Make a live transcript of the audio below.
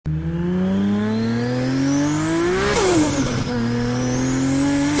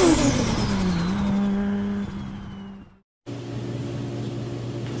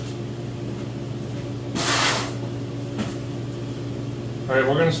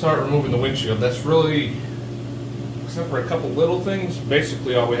we're going to start removing the windshield. That's really, except for a couple little things,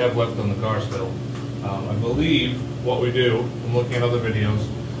 basically all we have left on the car still. I believe what we do, from looking at other videos,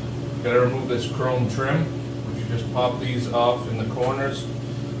 we've got to remove this chrome trim, which you just pop these off in the corners.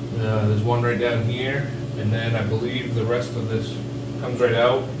 There's one right down here, and then I believe the rest of this comes right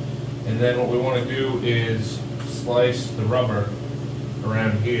out. And then what we want to do is slice the rubber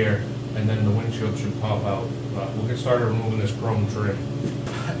around here, and then the windshield should pop out. We'll get started removing this chrome trim.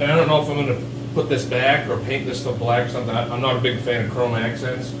 And I don't know if I'm going to put this back or paint this stuff black or something. I'm not a big fan of chrome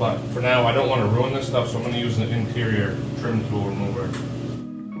accents, but for now I don't want to ruin this stuff, so I'm going to use an interior trim tool remover.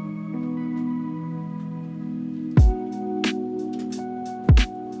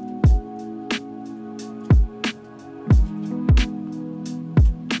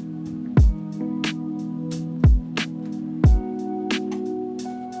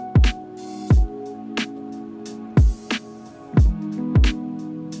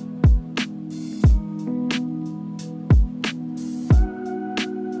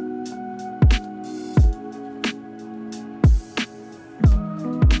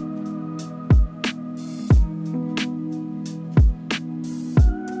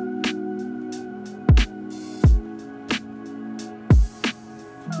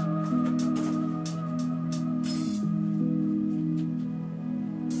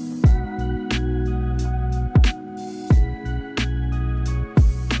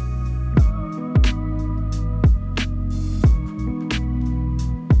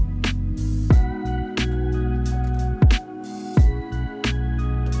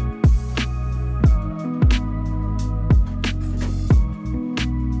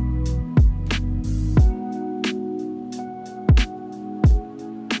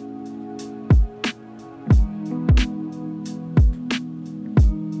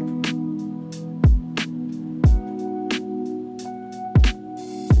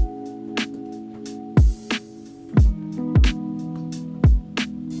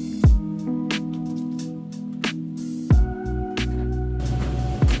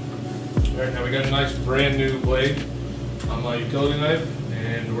 Alright, now we got a nice brand new blade on my utility knife,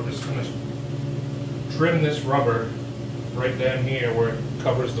 and we're just going to trim this rubber right down here where it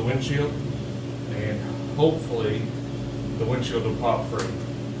covers the windshield, and hopefully the windshield will pop free.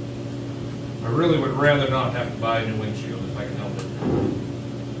 I really would rather not have to buy a new windshield if I can help it.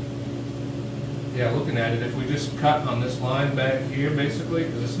 Yeah, looking at it, if we just cut on this line back here basically,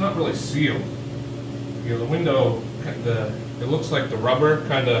 because it's not really sealed. You know, the window, it looks like the rubber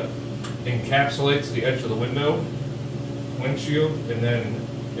kind of encapsulates the edge of the windshield, and then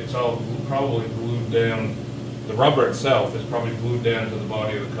it's all probably glued down. The rubber itself is probably glued down to the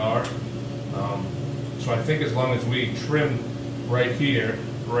body of the car. So I think as long as we trim right here,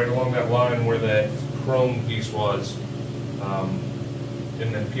 right along that line where that chrome piece was,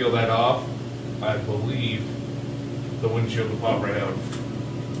 and then peel that off, I believe the windshield will pop right out.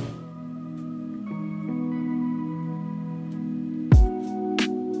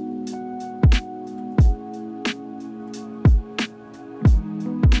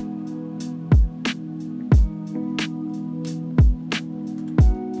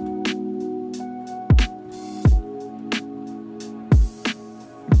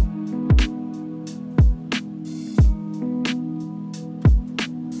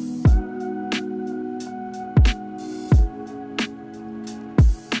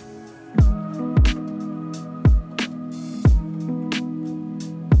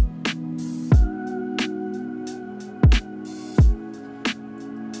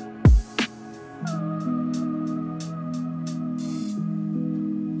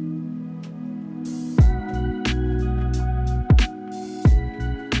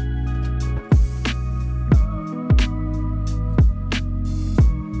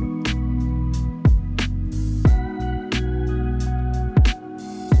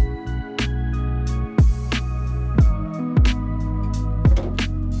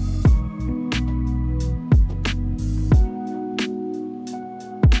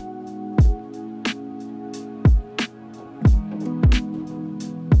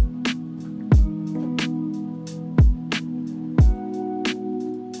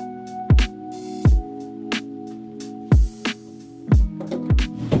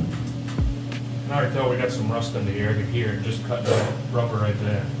 I can already tell we got some rust under here. I can hear it just cut the rubber right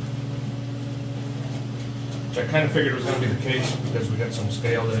there. Which I kind of figured was going to be the case because we got some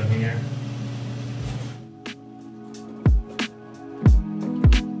scale down here.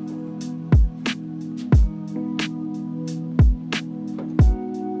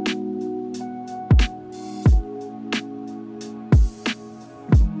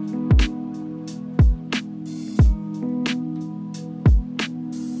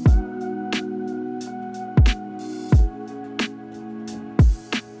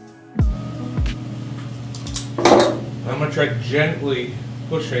 going to try gently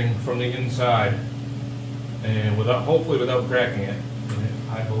pushing from the inside, and hopefully without cracking it. And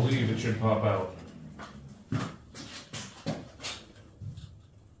I believe it should pop out.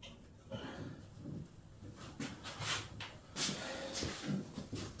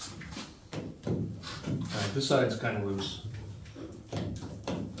 Alright, this side's kind of loose.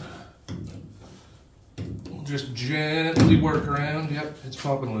 Just gently work around. Yep, it's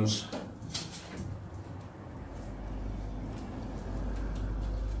popping loose.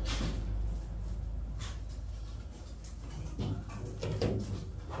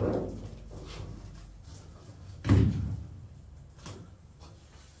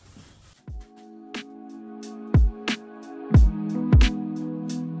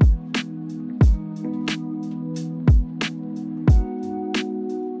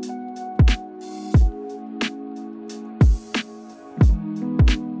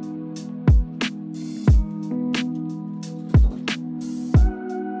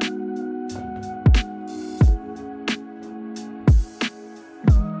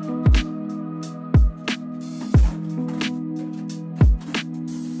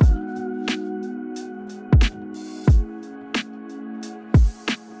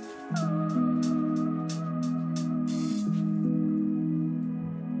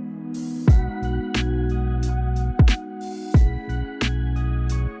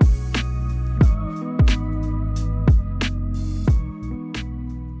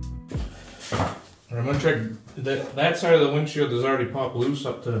 I'm going to try, that side of the windshield is already popped loose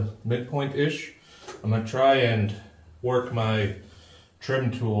up to midpoint-ish. I'm going to try and work my trim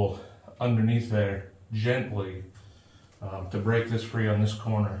tool underneath there gently to break this free on this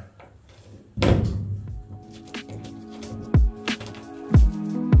corner.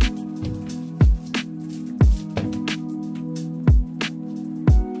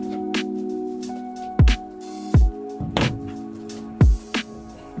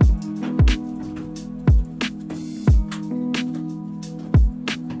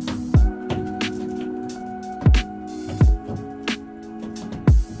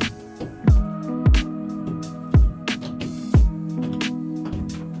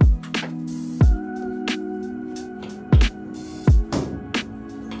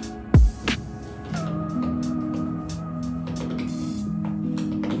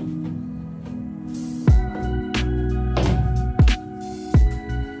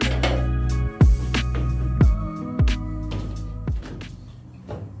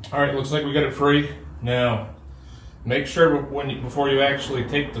 Alright, looks like we got it free. Now, make sure before you actually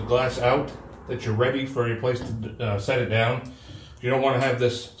take the glass out that you're ready for your place to set it down. You don't want to have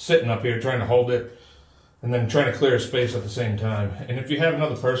this sitting up here trying to hold it and then trying to clear a space at the same time. And if you have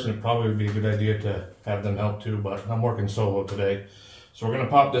another person, it probably would be a good idea to have them help too, but I'm working solo today. So we're going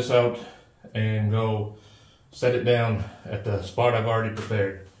to pop this out and go set it down at the spot I've already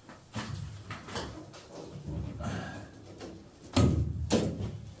prepared.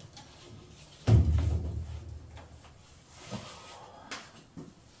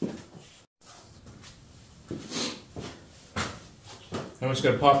 I'm just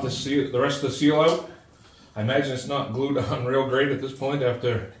going to pop the rest of the seal out. I imagine it's not glued on real great at this point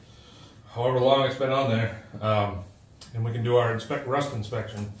after however long it's been on there. And we can do our rust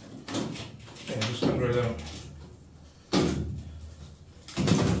inspection. Okay, just under it out.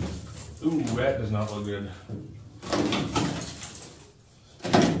 Ooh, that does not look good.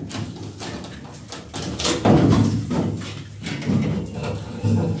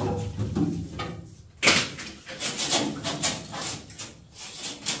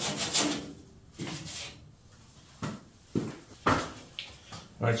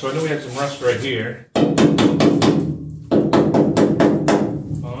 Alright, so I know we had some rust right here.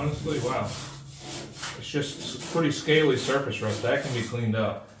 Honestly, wow. It's just pretty scaly surface rust. That can be cleaned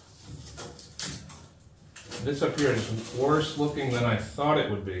up. This up here is worse looking than I thought it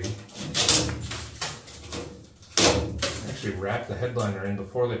would be. I actually wrapped the headliner in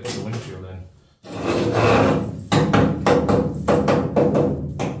before they put the windshield in.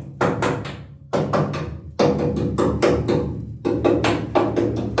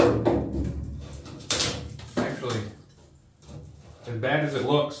 As bad as it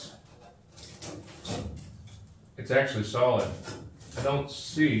looks, it's actually solid. I don't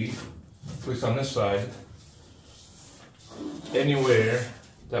see, at least on this side, anywhere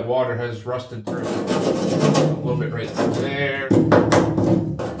that water has rusted through. A little bit right there.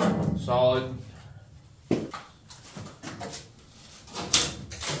 Solid.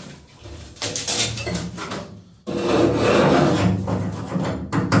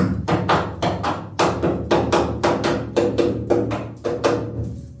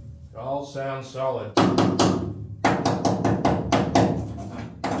 Sounds solid.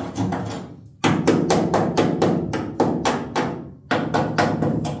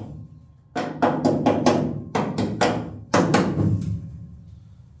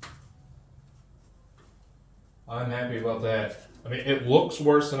 about that. I mean, it looks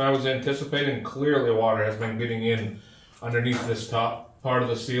worse than I was anticipating. Clearly water has been getting in underneath this top part of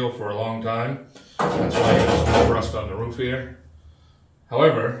the seal for a long time. That's why there's no rust on the roof here.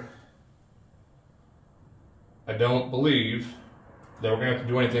 However, I don't believe that we're going to have to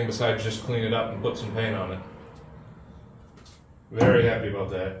do anything besides just clean it up and put some paint on it. Very happy about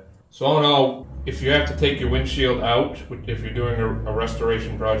that. So all in all, if you have to take your windshield out, if you're doing a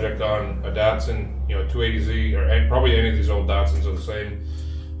restoration project on a Datsun, 280z, or probably any of these old Datsuns are the same,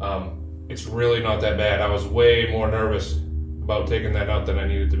 it's really not that bad. I was way more nervous about taking that out than I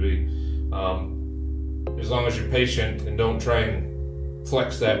needed to be. As long as you're patient and don't try and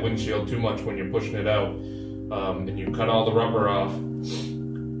flex that windshield too much when you're pushing it out, and you cut all the rubber off,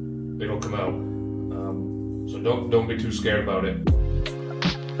 it'll come out. So don't be too scared about it.